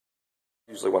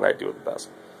Usually when I do it the best.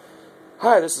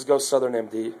 Hi, this is Ghost Southern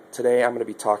MD. Today I'm going to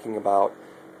be talking about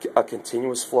a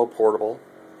continuous flow portable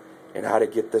and how to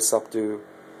get this up to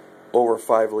over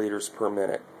 5 liters per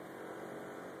minute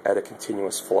at a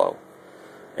continuous flow.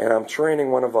 And I'm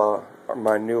training one of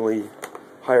my newly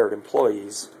hired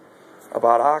employees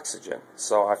about oxygen.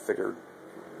 So I figured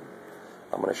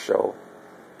I'm going to show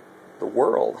the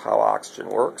world how oxygen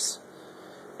works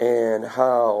and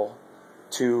how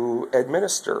to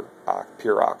administer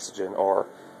pure oxygen, or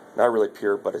not really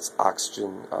pure, but it's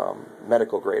oxygen,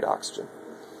 medical grade oxygen.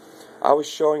 I was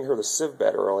showing her the sieve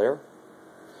bed earlier,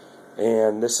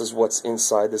 and this is what's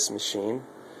inside this machine.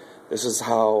 This is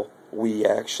how we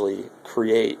actually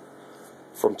create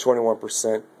from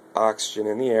 21% oxygen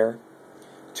in the air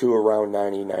to around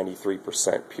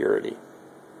 90-93% purity.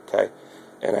 Okay,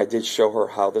 and I did show her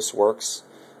how this works.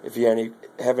 If you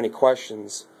have any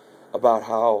questions about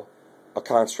how a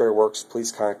concentrator works,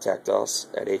 please contact us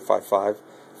at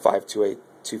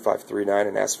 855-528-2539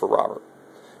 and ask for Robert.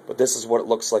 But this is what it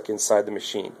looks like inside the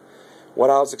machine. What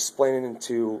I was explaining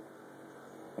to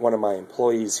one of my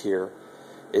employees here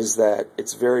is that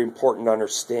it's very important to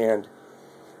understand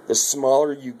the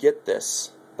smaller you get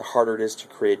this, the harder it is to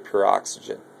create pure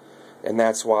oxygen. And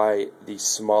that's why the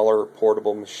smaller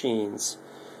portable machines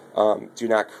do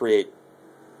not create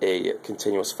a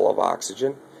continuous flow of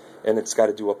oxygen, and it's got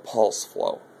to do a pulse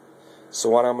flow. So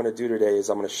what I'm going to do today is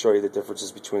I'm going to show you the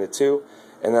differences between the two,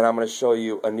 and then I'm going to show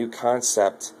you a new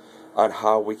concept on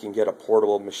how we can get a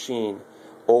portable machine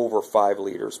over 5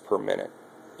 liters per minute.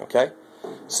 Okay?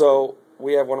 So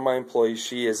we have one of my employees.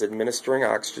 She is administering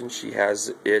oxygen. She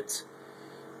has it,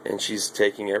 and she's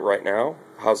taking it right now.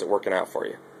 How's it working out for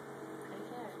you?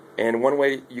 And one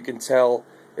way you can tell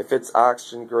if it's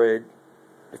oxygen grade,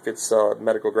 if it's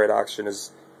medical grade oxygen,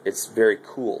 is it's very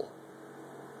cool.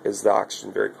 Is the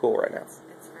oxygen very cool right now? It's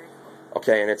very cool.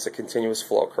 Okay, and it's a continuous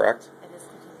flow, correct? It is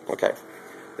continuous. Okay.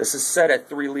 This is set at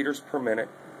 3 liters per minute,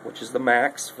 which is the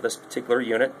max for this particular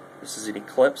unit. This is an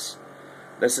Eclipse.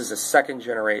 This is a 2nd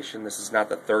generation. This is not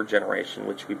the 3rd generation,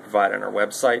 which we provide on our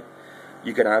website.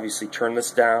 You can obviously turn this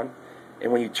down,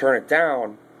 and when you turn it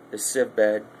down, the sieve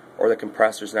bed or the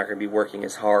compressor is not going to be working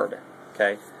as hard.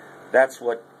 Okay, that's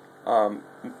what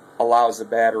allows the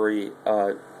battery,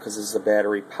 because this is a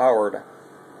battery-powered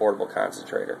portable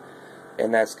concentrator,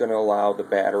 and that's going to allow the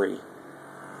battery,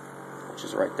 which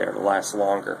is right there, to last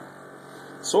longer.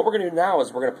 So what we're going to do now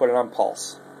is we're going to put it on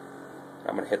pulse.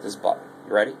 I'm going to hit this button.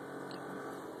 You ready?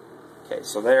 Okay,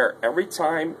 so there, every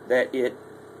time that it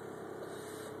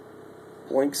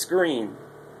blinks green,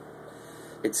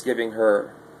 it's giving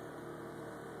her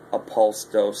a pulse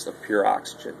dose of pure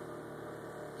oxygen.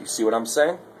 You see what I'm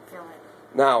saying?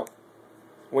 Now,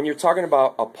 when you're talking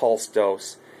about a pulse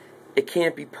dose, it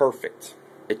can't be perfect.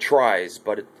 It tries,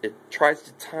 but it tries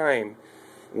to time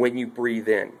when you breathe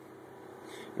in.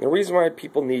 And the reason why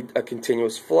people need a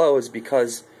continuous flow is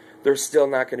because they're still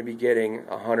not going to be getting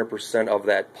 100% of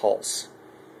that pulse.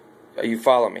 You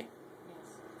follow me? Yes.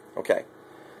 Okay.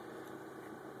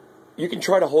 You can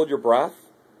try to hold your breath,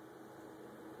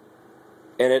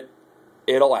 and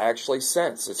it'll actually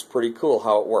sense. It's pretty cool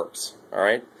how it works. All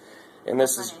right? And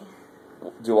this is,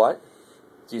 do what?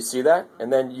 Do you see that?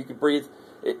 And then you can breathe.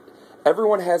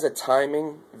 Everyone has a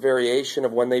timing variation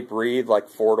of when they breathe, like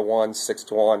 4 to 1, 6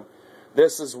 to 1.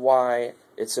 This is why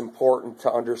it's important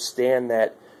to understand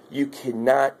that you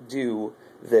cannot do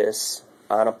this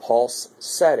on a pulse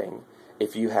setting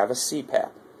if you have a CPAP.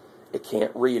 It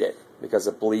can't read it because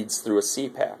it bleeds through a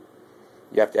CPAP.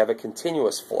 You have to have a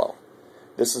continuous flow.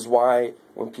 This is why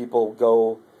when people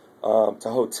go to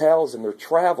hotels and they're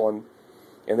traveling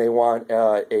and they want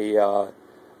a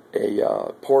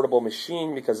portable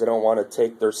machine because they don't want to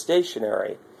take their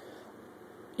stationary,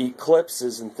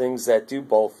 Eclipses and things that do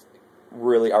both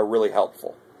are really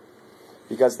helpful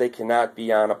because they cannot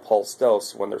be on a pulse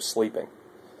dose when they're sleeping.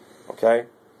 Okay?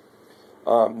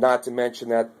 Not to mention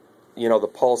that, you know, the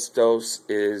pulse dose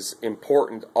is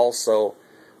important also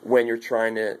when you're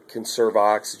trying to conserve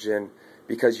oxygen,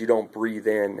 because you don't breathe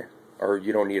in, or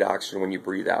you don't need oxygen when you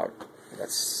breathe out.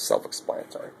 That's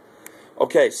self-explanatory.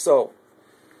 Okay, so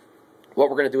what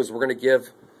we're going to do is we're going to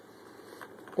give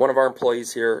one of our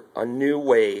employees here a new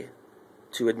way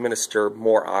to administer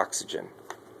more oxygen.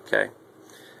 Okay?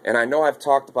 And I know I've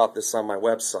talked about this on my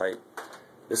website.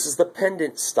 This is the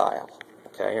pendant style.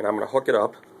 Okay? And I'm going to hook it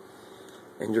up,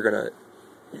 and you're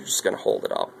just going to hold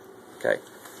it up. Okay?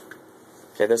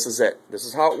 Okay, this is it. This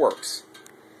is how it works.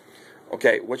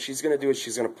 Okay, what she's going to do is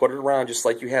she's going to put it around just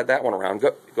like you had that one around. Go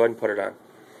ahead and put it on,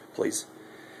 please.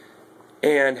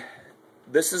 And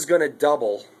this is going to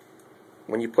double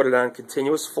when you put it on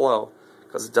continuous flow,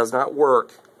 because it does not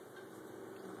work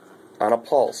on a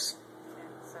pulse.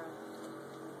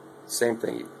 Same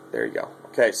thing. There you go.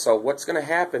 Okay, so what's going to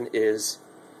happen is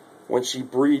when she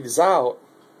breathes out,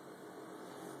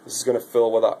 this is going to fill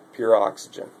with pure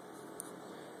oxygen.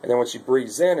 And then when she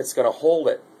breathes in, it's going to hold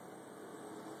it.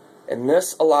 And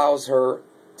this allows her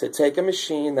to take a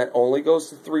machine that only goes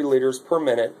to 3 liters per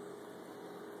minute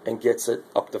and gets it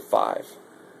up to 5.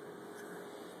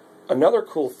 Another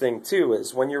cool thing too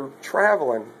is when you're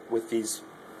traveling with these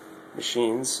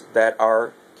machines that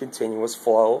are continuous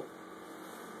flow,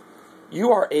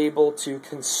 you are able to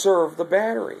conserve the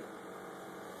battery.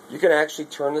 You can actually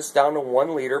turn this down to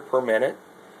 1 liter per minute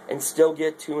and still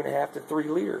get 2.5 to 3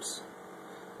 liters.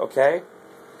 Okay?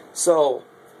 So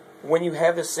when you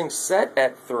have this thing set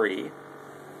at 3,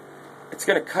 it's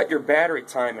going to cut your battery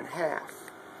time in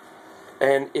half.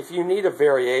 And if you need a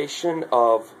variation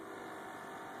of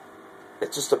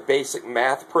it's just a basic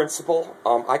math principle,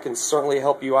 I can certainly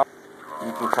help you out.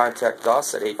 You can contact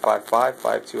us at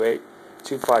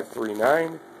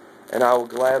 855-528-2539, and I will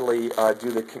gladly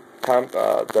do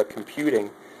the computing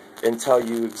and tell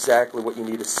you exactly what you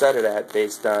need to set it at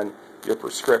based on your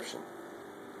prescription.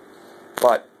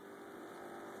 But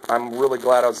I'm really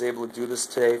glad I was able to do this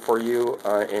today for you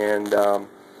and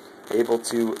able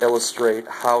to illustrate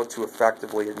how to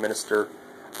effectively administer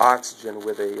oxygen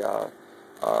with a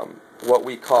what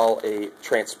we call a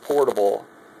transportable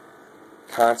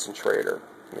concentrator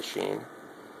machine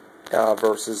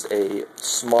versus a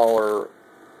smaller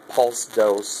pulse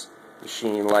dose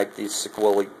machine like the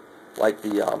SeQual, like the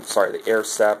the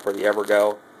AutoSAT or the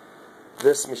Evergo.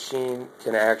 This machine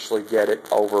can actually get it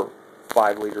over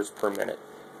 5 liters per minute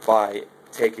by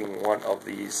taking one of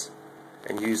these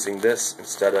and using this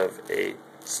instead of a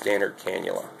standard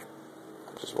cannula,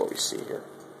 which is what we see here.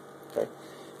 Okay.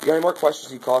 If you got any more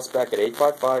questions, you call us back at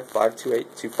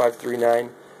 855-528-2539,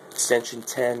 extension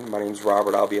 10. My name's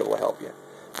Robert. I'll be able to help you.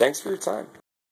 Thanks for your time.